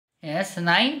Yes,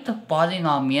 ninth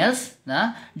polynomials ನ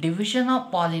division of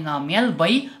polynomial by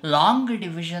long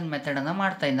division method ಅನ್ನು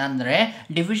ಮಾಡ್ತಾ ಇದ್ದೀನಿ. ಅಂದರೆ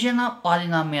ಡಿವಿಷನ್ ಆಫ್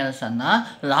ಪಾಲಿನಾಮಿಯಲ್ಸ್ ಅನ್ನ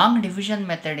ಲಾಂಗ್ ಡಿವಿಷನ್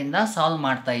ಮೆಥಡ್ ಇಂದ ಸಾಲ್ವ್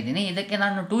ಮಾಡ್ತಾ ಇದ್ದೀನಿ. ಇದಕ್ಕೆ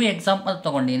ನಾನು 2 ಎಕ್ಸಾಂಪಲ್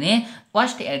ತಗೊಂಡಿನಿ.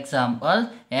 First example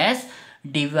S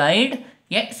divide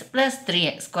x plus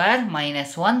 3x square minus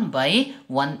 1 by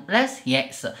 1 plus x.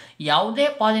 ಯಾವುದೇ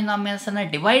ಪಾಲಿನಾಮಿಯಲ್ಸನ್ನು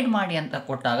ಡಿವೈಡ್ ಮಾಡಿ ಅಂತ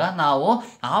ಕೊಟ್ಟಾಗ ನಾವು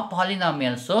ಆ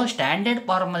ಪಾಲಿನಾಮಿಯಲ್ಸು ಸ್ಟ್ಯಾಂಡರ್ಡ್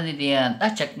ಫಾರ್ಮಲ್ಲಿ ಇದೆಯಾ ಅಂತ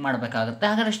ಚೆಕ್ ಮಾಡಬೇಕಾಗುತ್ತೆ.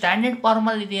 ಹಾಗಾದರೆ ಸ್ಟ್ಯಾಂಡರ್ಡ್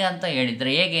ಫಾರ್ಮಲ್ಲಿ ಇದೆಯಾ ಅಂತ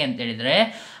ಹೇಳಿದರೆ ಹೇಗೆ ಅಂತ ಹೇಳಿದರೆ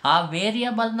ಆ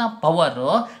ವೇರಿಯಬಲ್ನ ಪವರು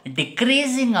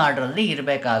ಡಿಕ್ರೀಸಿಂಗ್ ಆರ್ಡ್ರಲ್ಲಿ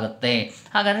ಇರಬೇಕಾಗುತ್ತೆ.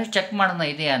 ಹಾಗಾದರೆ ಚೆಕ್ ಮಾಡೋಣ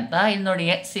ಇದೆಯಾ ಅಂತ. ಇಲ್ಲಿ ನೋಡಿ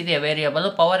ಎಕ್ಸ್ ಇದೆ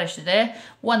ವೇರಿಯಬಲ್, ಪವರ್ ಎಷ್ಟಿದೆ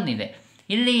 1 ಇದೆ.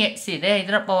 ಇಲ್ಲಿ ಎಕ್ಸ್ ಇದೆ,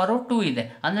 ಇದರ ಪವರು 2 ಇದೆ.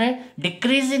 ಅಂದರೆ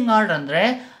ಡಿಕ್ರೀಸಿಂಗ್ ಆರ್ಡರ್ ಅಂದರೆ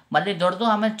ಮಲ್ಲಿ ದೊಡ್ಡದು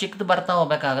ಆಮೇಲೆ ಚಿಕ್ಕದು ಬರ್ತಾ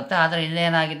ಹೋಗಬೇಕಾಗುತ್ತೆ. ಆದರೆ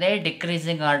ಇಲ್ಲೇನಾಗಿದೆ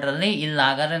ಡಿಕ್ರೀಸಿಂಗ್ ಆರ್ಡ್ರಲ್ಲಿ ಇಲ್ಲ.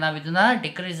 ಹಾಗಾದರೆ ನಾವು ಇದನ್ನು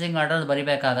ಡಿಕ್ರೀಸಿಂಗ್ ಆರ್ಡ್ರಲ್ಲಿ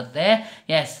ಬರಿಬೇಕಾಗುತ್ತೆ.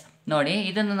 ಎಸ್ ನೋಡಿ,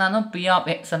 ಇದನ್ನು ನಾನು ಪಿ ಆಫ್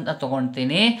ಎಕ್ಸ್ ಅಂತ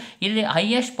ತೊಗೊಳ್ತೀನಿ. ಇಲ್ಲಿ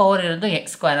ಹೈಯೆಸ್ಟ್ ಪವರ್ ಇರೋದು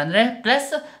ಎಕ್ಸ್ ಸ್ಕ್ವೇರ್ ಅಂದರೆ ಪ್ಲಸ್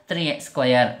 3x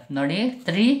ಸ್ಕ್ವಯರ್. ನೋಡಿ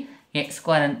 3x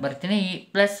ಸ್ಕ್ವೇರ್ ಅಂತ ಬರ್ತೀನಿ. ಈ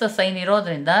ಪ್ಲಸ್ ಸೈನ್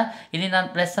ಇರೋದ್ರಿಂದ ಇಲ್ಲಿ ನಾನು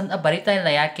ಪ್ಲಸ್ ಅಂತ ಬರಿತಾ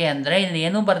ಇಲ್ಲ. ಯಾಕೆ ಅಂದರೆ ಇಲ್ಲಿ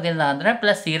ಏನೂ ಬರ್ದಿಲ್ಲ ಅಂದರೆ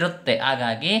ಪ್ಲಸ್ ಇರುತ್ತೆ.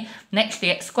 ಹಾಗಾಗಿ ನೆಕ್ಸ್ಟ್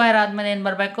ಎಕ್ಸ್ ಸ್ಕ್ವೇರ್ ಆದಮೇಲೆ ಏನು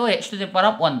ಬರಬೇಕು, X to the power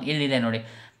of 1 ಇಲ್ಲಿದೆ ನೋಡಿ.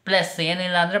 ಪ್ಲಸ್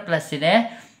ಏನಿಲ್ಲ ಅಂದರೆ ಪ್ಲಸ್ ಇದೆ,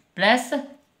 plus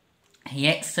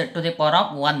X to the power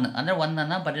of 1 ಅಂದರೆ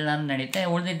 1 ಬರಲಿಲ್ಲ ನಡೀತೆ.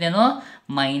 ಉಳಿದಿದ್ದೇನು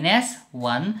ಮೈನಸ್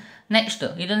 1. ನೆಕ್ಸ್ಟ್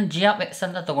ಇದನ್ನು ಜಿ ಆಫ್ ಎಕ್ಸ್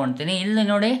ಅಂತ ತೊಗೊಳ್ತೀನಿ. ಇಲ್ಲಿ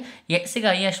ನೋಡಿ ಎಕ್ಸಿಗೆ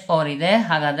ಹೈಯೆಸ್ಟ್ ಪವರ್ ಇದೆ.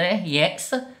 ಹಾಗಾದರೆ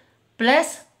ಎಕ್ಸ್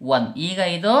ಪ್ಲಸ್ 1. ಈಗ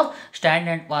ಇದು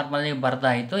ಸ್ಟ್ಯಾಂಡರ್ಡ್ ಫಾರ್ಮಲ್ಲಿ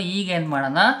ಬರ್ದಾಯಿತು. ಈಗ ಏನು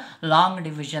ಮಾಡೋಣ, ಲಾಂಗ್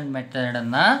ಡಿವಿಷನ್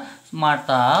ಮೆಥಡನ್ನು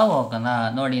ಮಾಡ್ತಾ ಹೋಗೋಣ.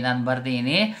 ನೋಡಿ ನಾನು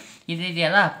ಬರ್ದೀನಿ.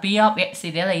 ಇದೆಯಲ್ಲ ಪಿ ಆಫ್ ಎಕ್ಸ್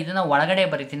ಇದೆಯಲ್ಲ, ಇದನ್ನು ಒಳಗಡೆ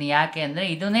ಬರಿತೀನಿ. ಯಾಕೆ ಅಂದರೆ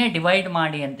ಇದನ್ನೇ ಡಿವೈಡ್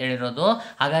ಮಾಡಿ ಅಂತ ಹೇಳಿರೋದು.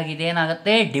 ಹಾಗಾಗಿ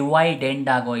ಇದೇನಾಗುತ್ತೆ ಡಿವೈಡ್ ಎಂಡ್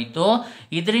ಆಗೋಯಿತು.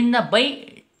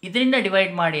 ಇದರಿಂದ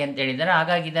ಡಿವೈಡ್ ಮಾಡಿ ಅಂತ ಹೇಳಿದರೆ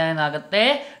ಹಾಗಾಗಿ ಇದೇನಾಗುತ್ತೆ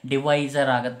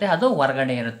ಡಿವೈಸರ್ ಆಗುತ್ತೆ. ಅದು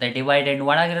ಹೊರಗಡೆ ಇರುತ್ತೆ. ಡಿವೈಡ್ ಎಂಡ್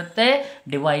ಒಳಗಿರುತ್ತೆ,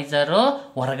 ಡಿವೈಸರು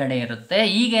ಹೊರಗಡೆ ಇರುತ್ತೆ.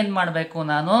 ಈಗೇನು ಮಾಡಬೇಕು,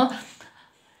 ನಾನು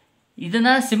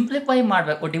ಇದನ್ನು ಸಿಂಪ್ಲಿಫೈ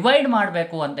ಮಾಡಬೇಕು, ಡಿವೈಡ್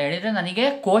ಮಾಡಬೇಕು ಅಂತ ಹೇಳಿದರೆ ನನಗೆ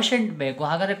ಕೋಶೆಂಟ್ ಬೇಕು.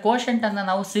 ಹಾಗಾದರೆ ಕೋಶೆಂಟನ್ನು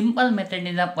ನಾವು ಸಿಂಪಲ್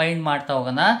ಮೆಥಡಿಂದ ಫೈಂಡ್ ಮಾಡ್ತಾ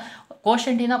ಹೋಗೋಣ.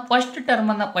 ಕೋಶೆಂಟಿನ ಫಸ್ಟ್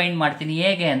ಟರ್ಮನ್ನು ಫೈಂಡ್ ಮಾಡ್ತೀನಿ.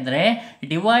 ಹೇಗೆ ಅಂದರೆ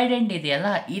ಡಿವೈಡೆಂಡ್ ಇದೆಯಲ್ಲ,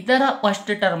 ಇದರ first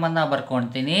ಟರ್ಮನ್ನು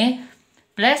ಬರ್ಕೊಳ್ತೀನಿ.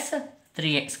 Plus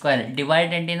 3x square.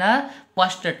 ಡಿವೈಡೆಂಡಿನ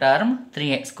first term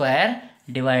 3x square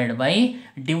divide by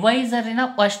ಡಿವೈಸರಿನ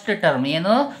first term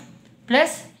ಏನು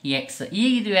ಪ್ಲಸ್ ಎಕ್ಸ್. ಈಗ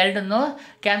ಇದು ಎರಡನ್ನು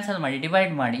ಕ್ಯಾನ್ಸಲ್ ಮಾಡಿ,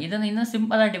 ಡಿವೈಡ್ ಮಾಡಿ. ಇದನ್ನು ಇನ್ನೂ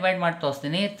ಸಿಂಪಲಾಗಿ ಡಿವೈಡ್ ಮಾಡಿ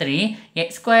ತೋರಿಸ್ತೀನಿ.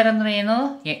 3x ಸ್ಕ್ವೇರ್ ಅಂದರೆ ಏನು,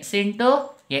 X into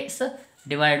X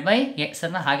divide by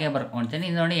ಎಕ್ಸನ್ನು ಹಾಗೆ ಬರ್ಕೊಳ್ತೀನಿ.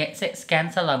 ನೋಡಿ ಎಕ್ಸ್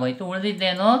ಕ್ಯಾನ್ಸಲ್ ಆಗೋಯ್ತು.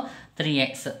 ಉಳಿದಿದ್ದೇನು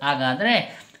 3x. ಹಾಗಾದರೆ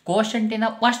ಕೋಶೆಂಟಿನ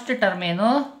ಫಸ್ಟ್ ಟರ್ಮ್ ಏನು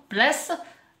ಪ್ಲಸ್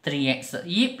 3x.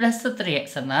 ಈ ಪ್ಲಸ್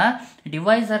 3xನ್ನು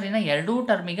ಡಿವೈಸರಿನ ಎರಡೂ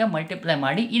ಟರ್ಮಿಗೆ ಮಲ್ಟಿಪ್ಲೈ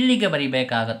ಮಾಡಿ ಇಲ್ಲಿಗೆ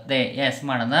ಬರಿಬೇಕಾಗುತ್ತೆ. ಎಸ್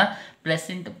ಮಾಡೋಣ. Plus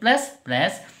into plus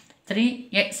plus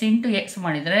 3x into X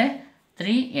ಮಾಡಿದರೆ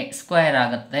 3x ಸ್ಕ್ವೇರ್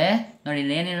ಆಗುತ್ತೆ. ನೋಡಿ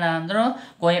ಇಲ್ಲೇನಿಲ್ಲ ಅಂದರೂ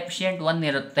ಕೋಎಫಿಷಿಯಂಟ್ 1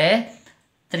 ಇರುತ್ತೆ.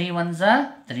 3 1s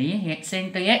 3, X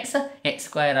into X X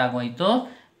square ಆಗೋಯಿತು.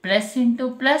 Plus into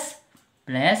plus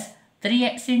plus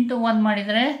 3x into 1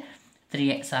 ಮಾಡಿದರೆ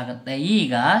 3x ಆಗುತ್ತೆ.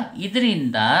 ಈಗ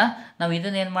ಇದರಿಂದ ನಾವು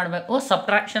ಇದನ್ನೇನು ಮಾಡಬೇಕು,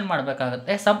 ಸಬ್ಟ್ರಾಕ್ಷನ್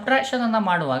ಮಾಡಬೇಕಾಗುತ್ತೆ. ಸಬ್ಟ್ರಾಕ್ಷನನ್ನು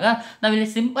ಮಾಡುವಾಗ ನಾವಿಲ್ಲಿ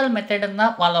ಸಿಂಪಲ್ ಮೆಥಡನ್ನು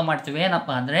ಫಾಲೋ ಮಾಡ್ತೀವಿ.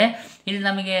 ಏನಪ್ಪ ಅಂದರೆ ಇಲ್ಲಿ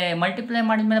ನಮಗೆ ಮಲ್ಟಿಪ್ಲೈ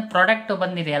ಮಾಡಿದ ಮೇಲೆ ಪ್ರಾಡಕ್ಟ್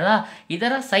ಬಂದಿದೆಯಲ್ಲ,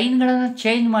 ಇದರ ಸೈನ್ಗಳನ್ನು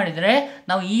ಚೇಂಜ್ ಮಾಡಿದರೆ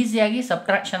ನಾವು ಈಸಿಯಾಗಿ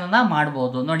ಸಬ್ಟ್ರಾಕ್ಷನನ್ನು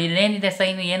ಮಾಡ್ಬೋದು. ನೋಡಿ ಇಲ್ಲೇನಿದೆ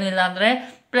ಸೈನ್, ಏನೂ ಇಲ್ಲ ಅಂದರೆ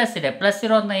ಪ್ಲಸ್ ಇದೆ. ಪ್ಲಸ್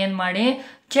ಇರೋದನ್ನ ಏನು ಮಾಡಿ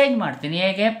ಚೇಂಜ್ ಮಾಡ್ತೀನಿ.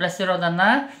 ಹೇಗೆ, ಪ್ಲಸ್ ಇರೋದನ್ನು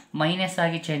ಮೈನಸ್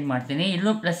ಆಗಿ ಚೇಂಜ್ ಮಾಡ್ತೀನಿ.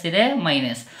 ಇಲ್ಲೂ ಪ್ಲಸ್ ಇದೆ,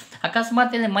 ಮೈನಸ್.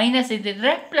 ಅಕಸ್ಮಾತ್ ಇಲ್ಲಿ ಮೈನಸ್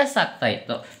ಇದ್ದಿದ್ರೆ ಪ್ಲಸ್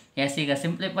ಆಗ್ತಾಯಿತ್ತು. ಎಸ್ ಈಗ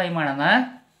ಸಿಂಪ್ಲಿಫೈ ಮಾಡೋಣ.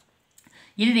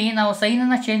 ಇಲ್ಲಿ ನಾವು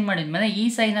ಸೈನನ್ನು ಚೇಂಜ್ ಮಾಡಿದ ಮೇಲೆ ಈ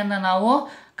ಸೈನನ್ನು ನಾವು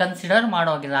ಕನ್ಸಿಡರ್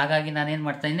ಮಾಡೋಗಿಲ್ಲ. ಹಾಗಾಗಿ ನಾನೇನು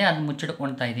ಮಾಡ್ತಾಯಿದ್ದೀನಿ, ಅದು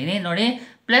ಮುಚ್ಚಿಡ್ಕೊಳ್ತಾ ಇದ್ದೀನಿ. ನೋಡಿ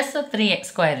ಪ್ಲಸ್ 3x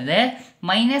ಸ್ಕ್ವೇರ್ ಇದೆ,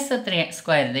 ಮೈನಸ್ 3x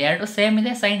ಸ್ಕ್ವೇರ್ ಇದೆ. ಎರಡು ಸೇಮ್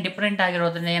ಇದೆ, ಸೈನ್ ಡಿಫ್ರೆಂಟ್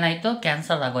ಆಗಿರೋದ್ರಿಂದ ಏನಾಯಿತು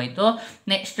ಕ್ಯಾನ್ಸಲ್ ಆಗೋಯಿತು.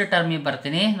 ನೆಕ್ಸ್ಟ್ ಟರ್ಮಿಗೆ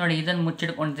ಬರ್ತೀನಿ. ನೋಡಿ ಇದನ್ನು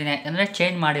ಮುಚ್ಚಿಡ್ಕೊಳ್ತೀನಿ, ಯಾಕಂದರೆ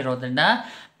ಚೇಂಜ್ ಮಾಡಿರೋದ್ರಿಂದ.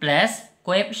 ಪ್ಲಸ್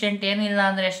ಕೋಎಫಿಷಿಯಂಟ್ ಏನಿಲ್ಲ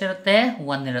ಅಂದರೆ ಎಷ್ಟಿರುತ್ತೆ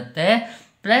 1 ಇರುತ್ತೆ.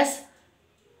 Plus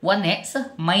 1x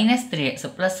minus 3x.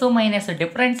 Plus minus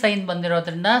different sign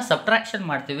ಬಂದಿರೋದ್ರಿಂದ ಸಬ್ಟ್ರಾಕ್ಷನ್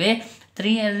ಮಾಡ್ತೀವಿ.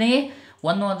 3ಯಲ್ಲಿ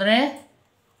 1 ಹೋದರೆ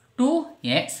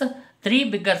 2x. 3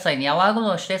 bigger sign. ಯಾವಾಗಲೂ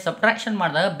ಅಷ್ಟೇ ಸಬ್ಟ್ರಾಕ್ಷನ್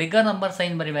ಮಾಡಿದಾಗ bigger number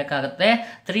sign ಬರಿಬೇಕಾಗುತ್ತೆ.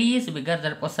 3 is bigger,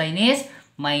 therefore sign is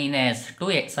minus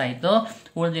 2x ಆಯಿತು.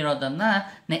 ಉಳಿದಿರೋದನ್ನು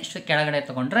ನೆಕ್ಸ್ಟ್ ಕೆಳಗಡೆ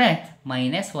ತೊಗೊಂಡ್ರೆ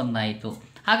ಮೈನಸ್ 1 ಆಯಿತು.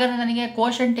 ಹಾಗಾದರೆ ನನಗೆ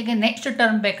ಕೋಶೆಂಟಿಗೆ ನೆಕ್ಸ್ಟ್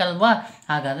ಟರ್ಮ್ ಬೇಕಲ್ವಾ.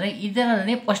 ಹಾಗಾದರೆ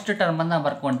ಇದರಲ್ಲಿ first ಟರ್ಮನ್ನು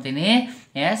ಬರ್ಕೊಳ್ತೀನಿ.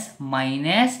 S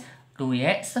minus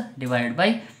 2x divide by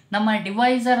ನಮ್ಮ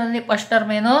ಡಿವೈಸರಲ್ಲಿ ಫಸ್ಟ್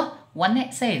ಟರ್ಮ್ ಏನು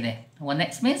 1x ಇದೆ.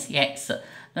 1x means X.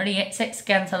 ನೋಡಿ ಎಕ್ಸ್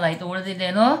ಕ್ಯಾನ್ಸಲ್ ಆಯಿತು.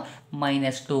 ಉಳಿದಿದ್ದೇನು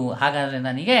 -2. ಹಾಗಾದರೆ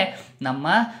ನನಗೆ ನಮ್ಮ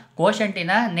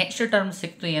ಕೋಶೆಂಟಿನ ನೆಕ್ಸ್ಟ್ ಟರ್ಮ್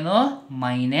ಸಿಕ್ತು ಏನು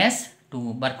 -2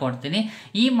 ಬರ್ಕೊಡ್ತೀನಿ.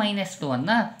 ಈ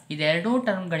 -2 ಇದೆರಡೂ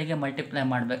ಟರ್ಮ್ಗಳಿಗೆ ಮಲ್ಟಿಪ್ಲೈ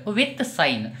ಮಾಡಬೇಕು ವಿತ್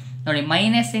ಸೈನ್. ನೋಡಿ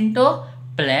ಮೈನಸ್ ಇಂಟು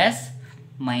ಪ್ಲಸ್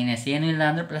ಮೈನಸ್, ಏನೂ ಇಲ್ಲ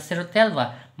ಅಂದರೆ ಪ್ಲಸ್ ಇರುತ್ತೆ ಅಲ್ವಾ,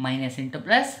 minus into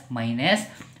plus minus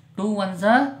 2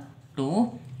 1 2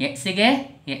 ಎಕ್ಸಿಗೆ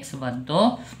X ಬಂತು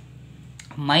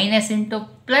ಮೈನಸ್ ಇಂಟು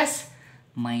ಪ್ಲಸ್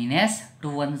ಮೈನಸ್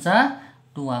 2 1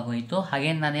 2 ಆಗೋಯಿತು.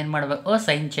 ಹಾಗೆ ನಾನೇನು ಮಾಡಬೇಕು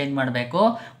ಸೈನ್ ಚೇಂಜ್ ಮಾಡಬೇಕು.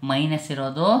 ಮೈನಸ್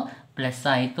ಇರೋದು ಪ್ಲಸ್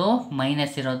ಆಯಿತು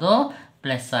ಮೈನಸ್ ಇರೋದು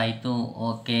ಪ್ಲಸ್ ಆಯಿತು.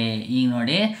 ಓಕೆ ಈಗ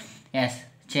ನೋಡಿ ಎಸ್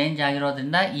ಚೇಂಜ್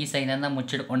ಆಗಿರೋದ್ರಿಂದ ಈ ಸೈನನ್ನು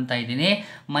ಮುಚ್ಚಿಡ್ಕೊಳ್ತಾ ಇದ್ದೀನಿ.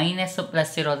 ಮೈನಸ್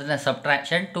ಪ್ಲಸ್ ಇರೋದ್ರಿಂದ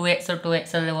ಸಬ್ಟ್ರಾಕ್ಷನ್ 2x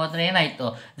 2xಲ್ಲಿ ಹೋದರೆ ಏನಾಯಿತು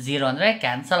 0 ಅಂದರೆ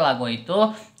ಕ್ಯಾನ್ಸಲ್ ಆಗೋಯಿತು.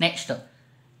 ನೆಕ್ಸ್ಟ್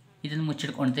ಇದನ್ನು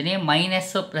ಮುಚ್ಚಿಡ್ಕೊಳ್ತೀನಿ.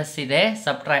 ಮೈನಸ್ ಪ್ಲಸ್ ಇದೆ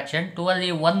ಸಬ್ಟ್ರಾಕ್ಷನ್ 2ಅಲ್ಲಿ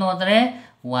 1 ಹೋದರೆ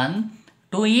 1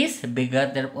 2 is bigger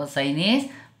therefore sign is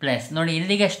plus. ನೋಡಿ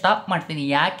ಇಲ್ಲಿಗೆ ಸ್ಟಾಪ್ ಮಾಡ್ತೀನಿ.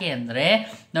 ಯಾಕೆ ಅಂದರೆ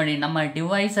ನೋಡಿ ನಮ್ಮ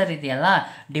ಡಿವೈಸರ್ ಇದೆಯಲ್ಲ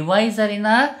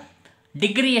ಡಿವೈಸರಿನ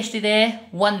ಡಿಗ್ರಿ ಎಷ್ಟಿದೆ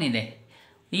 1 ಇದೆ.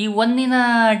 ಈ 1ನ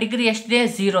ಡಿಗ್ರಿ ಎಷ್ಟಿದೆ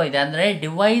 0 ಇದೆ. ಅಂದರೆ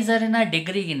ಡಿವೈಸರಿನ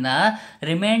ಡಿಗ್ರಿಗಿನ್ನ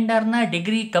ರಿಮೈಂಡರ್ನ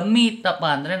ಡಿಗ್ರಿ ಕಮ್ಮಿ ಇತ್ತಪ್ಪ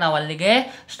ಅಂದರೆ ನಾವು ಅಲ್ಲಿಗೆ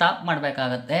ಸ್ಟಾಪ್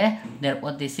ಮಾಡಬೇಕಾಗತ್ತೆ.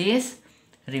 Therefore this is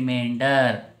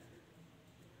reminder.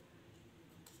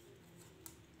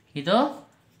 ಇದು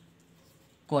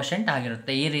ಕೋಶೆಂಟ್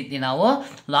ಆಗಿರುತ್ತೆ. ಈ ರೀತಿ ನಾವು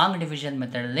ಲಾಂಗ್ ಡಿವಿಷನ್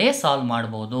ಮೆಥಡಲ್ಲಿ ಸಾಲ್ವ್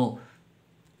ಮಾಡ್ಬೋದು.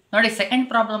 ನೋಡಿ ಸೆಕೆಂಡ್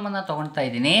ಪ್ರಾಬ್ಲಮನ್ನು ತೊಗೊಳ್ತಾ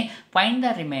ಇದ್ದೀನಿ. Find the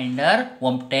reminder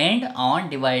ಒಬ್ಟೈನ್ಡ್ on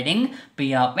dividing P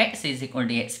of X is equal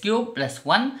to X cube plus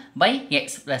 1 by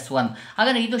X plus 1.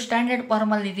 ಹಾಗಾದರೆ ಇದು ಸ್ಟ್ಯಾಂಡರ್ಡ್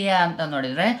ಫಾರ್ಮಲ್ಲಿ ಇದೆಯಾ ಅಂತ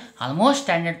ನೋಡಿದರೆ ಆಲ್ಮೋಸ್ಟ್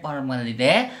ಸ್ಟ್ಯಾಂಡರ್ಡ್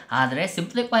ಫಾರ್ಮಲ್ಲಿದೆ. ಆದರೆ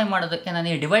ಸಿಂಪ್ಲಿಫೈ ಮಾಡೋದಕ್ಕೆ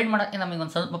ನನಗೆ ಡಿವೈಡ್ ಮಾಡೋಕ್ಕೆ ನಮಗೆ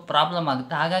ಒಂದು ಸ್ವಲ್ಪ ಪ್ರಾಬ್ಲಮ್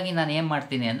ಆಗುತ್ತೆ. ಹಾಗಾಗಿ ನಾನು ಏನು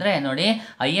ಮಾಡ್ತೀನಿ ಅಂದರೆ ನೋಡಿ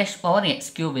ಹೈಯೆಸ್ಟ್ ಪವರ್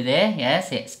ಎಕ್ಸ್ ಕ್ಯೂಬ್ ಇದೆ.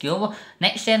 S X cube.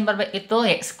 ನೆಕ್ಸ್ಟ್ ಏನು ಬರಬೇಕಿತ್ತು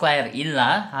ಎಕ್ಸ್ ಸ್ಕ್ವಯರ್ ಇಲ್ಲ.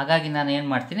 ಹಾಗಾಗಿ ನಾನು ಏನು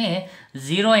ಮಾಡ್ತೀನಿ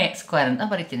 0x² ಅಂತ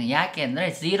ಬರಿತೀನಿ. ಯಾಕೆ ಅಂದರೆ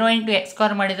 0 ಇಂಟು ಎಕ್ಸ್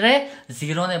ಸ್ಕ್ವೇರ್ ಮಾಡಿದರೆ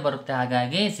 0ನೇ ಬರುತ್ತೆ.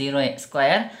 ಹಾಗಾಗಿ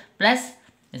 0x² ಪ್ಲಸ್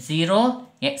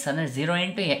 0x ಅಂದರೆ 0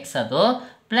 ಇಂಟು ಎಕ್ಸ್ ಅದು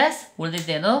ಪ್ಲಸ್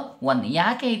ಉಳಿದಿದ್ದೇನು 1.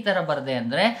 ಯಾಕೆ ಈ ಥರ ಬರದೆ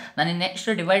ಅಂದರೆ ನನಗೆ ನೆಕ್ಸ್ಟ್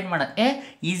ಡಿವೈಡ್ ಮಾಡೋಕ್ಕೆ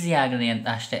ಈಸಿ ಆಗಲಿ ಅಂತ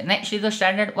ಅಷ್ಟೇ. ನೆಕ್ಸ್ಟ್ ಇದು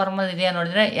ಸ್ಟ್ಯಾಂಡರ್ಡ್ ಫಾರ್ಮಲ್ಲಿ ಇದೆಯಾ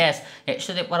ನೋಡಿದರೆ S X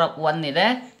to the power of 1 ಇದೆ.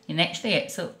 Next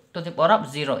X to the power of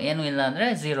 0 ಏನೂ ಇಲ್ಲ ಅಂದರೆ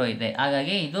 0 ಇದೆ.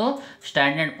 ಹಾಗಾಗಿ ಇದು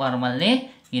ಸ್ಟ್ಯಾಂಡರ್ಡ್ ಫಾರ್ಮಲ್ಲಿ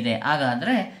ಇದೆ.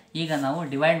 ಹಾಗಾದರೆ ಈಗ ನಾವು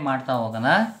ಡಿವೈಡ್ ಮಾಡ್ತಾ ಹೋಗೋಣ.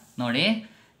 ನೋಡಿ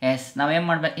ಎಸ್ ನಾವೇನು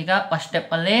ಮಾಡಬೇಕು ಈಗ ಫಸ್ಟ್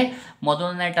ಸ್ಟೆಪ್ಪಲ್ಲಿ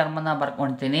ಮೊದಲನೇ ಟರ್ಮನ್ನು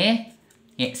ಬರ್ಕೊಳ್ತೀನಿ.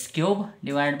 ಎಕ್ಸ್ ಕ್ಯೂಬ್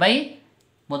ಡಿವೈಡ್ ಬೈ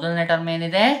ಮೊದಲನೇ ಟರ್ಮ್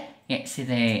ಏನಿದೆ ಎಕ್ಸ್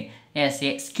ಇದೆ. ಎಸ್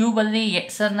ಎಕ್ಸ್ ಕ್ಯೂಬಲ್ಲಿ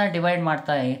ಎಕ್ಸನ್ನು ಡಿವೈಡ್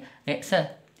ಮಾಡ್ತಾ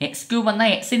ಎಕ್ಸ್ ಕ್ಯೂಬನ್ನು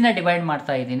ಎಕ್ಸಿಂದ ಡಿವೈಡ್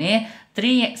ಮಾಡ್ತಾ ಇದ್ದೀನಿ.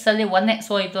 3xಲ್ಲಿ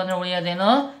 1x ಹೋಯಿತು ಅಂದರೆ ಉಳಿಯೋದೇನು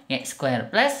X square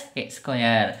plus X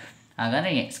square.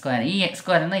 ಹಾಗಾದರೆ ಎಕ್ಸ್ ಸ್ಕ್ವೇರ್ ಈ ಎಕ್ಸ್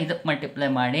ಸ್ಕ್ವೇರನ್ನು ಇದಕ್ಕೆ ಮಲ್ಟಿಪ್ಲೈ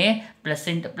ಮಾಡಿ ಪ್ಲಸ್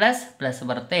ಇಂಟು ಪ್ಲಸ್ ಪ್ಲಸ್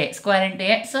ಬರುತ್ತೆ. X square into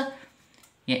X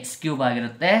X cube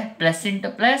ಆಗಿರುತ್ತೆ. Plus into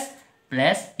plus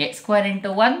plus X square into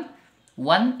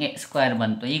 1 X square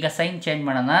ಬಂತು. ಈಗ ಸೈನ್ ಚೇಂಜ್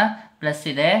ಮಾಡೋಣ. ಪ್ಲಸ್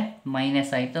ಇದೆ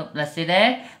ಮೈನಸ್ ಆಯಿತು ಪ್ಲಸ್ ಇದೆ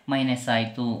ಮೈನಸ್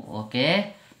ಆಯಿತು. ಓಕೆ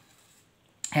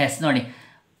ಎಸ್ ನೋಡಿ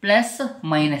ಪ್ಲಸ್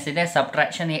ಮೈನಸ್ ಇದೆ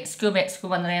ಸಬ್ಟ್ರಾಕ್ಷನ್ ಎಕ್ಸ್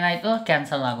ಕ್ಯೂಬ್ ಅಂದರೆ ಏನಾಯಿತು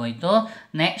ಕ್ಯಾನ್ಸಲ್ ಆಗೋಯಿತು.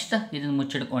 ನೆಕ್ಸ್ಟ್ ಇದನ್ನು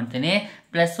ಮುಚ್ಚಿಡ್ಕೊಳ್ತೀನಿ.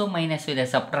 ಪ್ಲಸ್ಸು ಮೈನಸ್ಸು ಇದೆ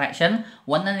ಸಬ್ಟ್ರಾಕ್ಷನ್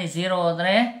 1ಅಲ್ಲಿ 0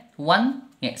 ಹೋದರೆ 1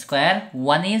 X square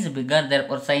 1 is bigger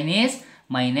therefore sign is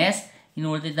minus. ಇನ್ನು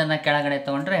ಉಳಿದಿದ್ದನ್ನು ಕೆಳಗಡೆ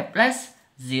ತೊಗೊಂಡ್ರೆ ಪ್ಲಸ್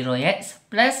 0x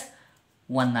ಪ್ಲಸ್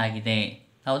 1 ಆಗಿದೆ.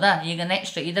 ಹೌದಾ. ಈಗ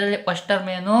ನೆಕ್ಸ್ಟ್ ಇದರಲ್ಲಿ ಫಸ್ಟ್ ಟರ್ಮ್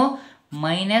ಏನು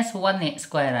ಮೈನಸ್ 1 ಎಕ್ಸ್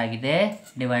ಸ್ಕ್ವೇರ್ ಆಗಿದೆ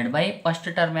ಡಿವೈಡ್ ಬೈ ಫಸ್ಟ್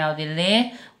ಟರ್ಮ್ ಯಾವುದಿಲ್ಲಿ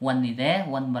 1 ಇದೆ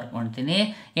 1 ಬರ್ಕೊಳ್ತೀನಿ.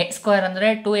 ಎಕ್ಸ್ ಸ್ಕ್ವೇರ್ ಅಂದರೆ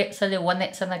 2xಲ್ಲಿ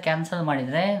 1xನ್ನು ಕ್ಯಾನ್ಸಲ್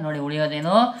ಮಾಡಿದರೆ ನೋಡಿ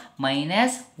ಉಳಿಯೋದೇನು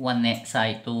ಮೈನಸ್ 1x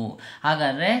ಆಯಿತು.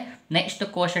 ಹಾಗಾದರೆ ನೆಕ್ಸ್ಟ್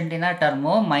ಕೋಶಂಟಿನ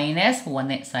ಟರ್ಮು ಮೈನಸ್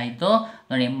 1x ಆಯಿತು.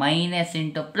 ನೋಡಿ ಮೈನಸ್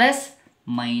ಇಂಟು ಪ್ಲಸ್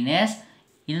ಮೈನಸ್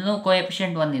ಇಲ್ಲೂ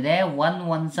ಕೋಎಫಿಷಿಯಂಟ್ 1 ಇದೆ 1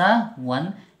 1 1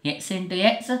 X into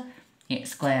X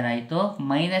X square ಆಯಿತು.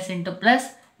 Minus into plus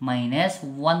minus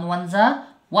 1 1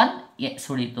 1 X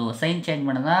ಉಳಿತು. ಸೈನ್ ಚೇಂಜ್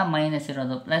ಮಾಡೋಣ. ಮೈನಸ್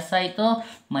ಇರೋದು ಪ್ಲಸ್ ಆಯಿತು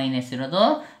ಮೈನಸ್ ಇರೋದು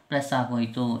ಪ್ಲಸ್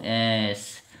ಆಗೋಯಿತು. ಎಸ್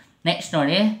ನೆಕ್ಸ್ಟ್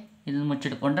ನೋಡಿ ಇದನ್ನು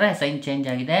ಮುಚ್ಚಿಟ್ಕೊಂಡ್ರೆ ಸೈನ್ ಚೇಂಜ್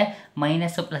ಆಗಿದೆ.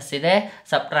 ಮೈನಸ್ಸು ಪ್ಲಸ್ ಇದೆ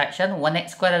ಸಬ್ಟ್ರಾಕ್ಷನ್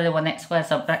 1x² 1x²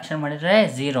 ಸಬ್ಟ್ರಾಕ್ಷನ್ ಮಾಡಿದರೆ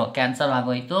 0 ಕ್ಯಾನ್ಸಲ್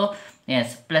ಆಗೋಯಿತು.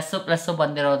 ಎಸ್ ಪ್ಲಸ್ಸು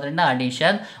ಬಂದಿರೋದ್ರಿಂದ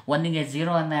ಅಡಿಷನ್ 1ಗೆ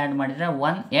 0 ಆ್ಯಡ್ ಮಾಡಿದರೆ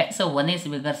 1x 1 is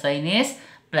bigger sign is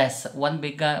plus 1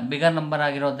 bigger number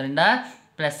ಆಗಿರೋದ್ರಿಂದ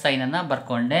ಪ್ಲಸ್ ಸೈನನ್ನು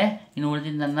ಬರ್ಕೊಂಡೆ. ಇನ್ನು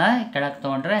ಉಳಿದಿದ್ದನ್ನು ಕೆಳಗೆ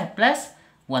ತೊಗೊಂಡ್ರೆ ಪ್ಲಸ್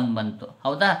 1 ಬಂತು.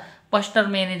 ಹೌದಾ. ಫಸ್ಟ್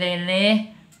ಟರ್ಮ್ ಏನಿದೆ ಇಲ್ಲಿ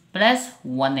ಪ್ಲಸ್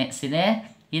 1x ಇದೆ.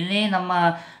 ಇಲ್ಲಿ ನಮ್ಮ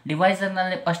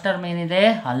ಡಿವೈಸರ್ನಲ್ಲಿ ಫಸ್ಟ್ ಟರ್ಮ್ ಏನಿದೆ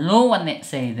ಅಲ್ಲೂ 1x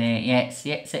ಇದೆ.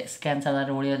 ಎಕ್ಸ್ ಕ್ಯಾನ್ಸಲ್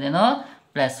ಆದರೆ ಉಳಿಯೋದೇನೋ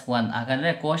ಪ್ಲಸ್ 1.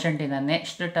 ಹಾಗಾದರೆ ಕೋಶಂಟಿನ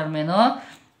ನೆಕ್ಸ್ಟ್ ಟರ್ಮ್ ಏನು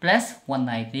ಪ್ಲಸ್ 1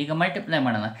 ಆಯಿತು. ಈಗ ಮಲ್ಟಿಪ್ಲೈ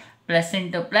ಮಾಡೋಣ. Plus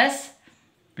into plus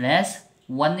plus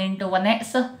 1 into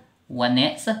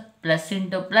 1x plus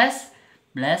into plus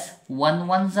plus 1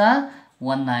 1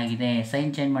 1 ಆಗಿದೆ.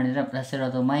 ಸೈನ್ ಚೇಂಜ್ ಮಾಡಿದರೆ ಪ್ಲಸ್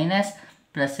ಇರೋದು ಮೈನಸ್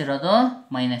ಪ್ಲಸ್ ಇರೋದು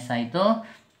ಮೈನಸ್ ಆಯಿತು.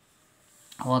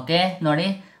 ಓಕೆ ನೋಡಿ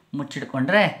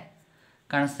ಮುಚ್ಚಿಡ್ಕೊಂಡ್ರೆ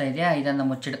ಕಾಣಿಸ್ತಾ ಇದೆಯಾ. ಇದನ್ನು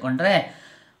ಮುಚ್ಚಿಡ್ಕೊಂಡ್ರೆ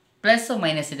ಪ್ಲಸ್ಸು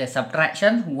ಮೈನಸ್ ಇದೆ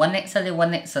ಸಬ್ಟ್ರಾಕ್ಷನ್ 1xಲ್ಲಿ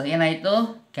 1x ಏನಾಯಿತು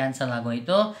ಕ್ಯಾನ್ಸಲ್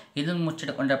ಆಗೋಯಿತು. ಇದನ್ನು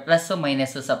ಮುಚ್ಚಿಡ್ಕೊಂಡ್ರೆ ಪ್ಲಸ್ಸು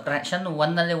ಮೈನಸ್ಸು ಸಬ್ಟ್ರಾಕ್ಷನ್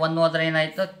 1ನಲ್ಲಿ 1 ಹೋದರೆ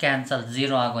ಏನಾಯಿತು ಕ್ಯಾನ್ಸಲ್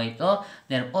 0 ಆಗೋಯಿತು.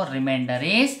 Therefore reminder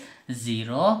is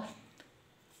 0.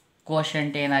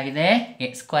 ಕೋಶಂಟ್ ಏನಾಗಿದೆ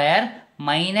X square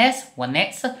minus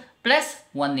 1x plus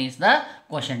 1 is the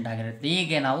quotient ಆಗಿರುತ್ತೆ.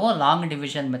 ಹೀಗೆ ನಾವು ಲಾಂಗ್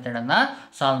ಡಿವಿಷನ್ ಮೆಥಡನ್ನು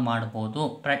ಸಾಲ್ವ್ ಮಾಡ್ಬೋದು.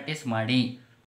 ಪ್ರಾಕ್ಟೀಸ್ ಮಾಡಿ.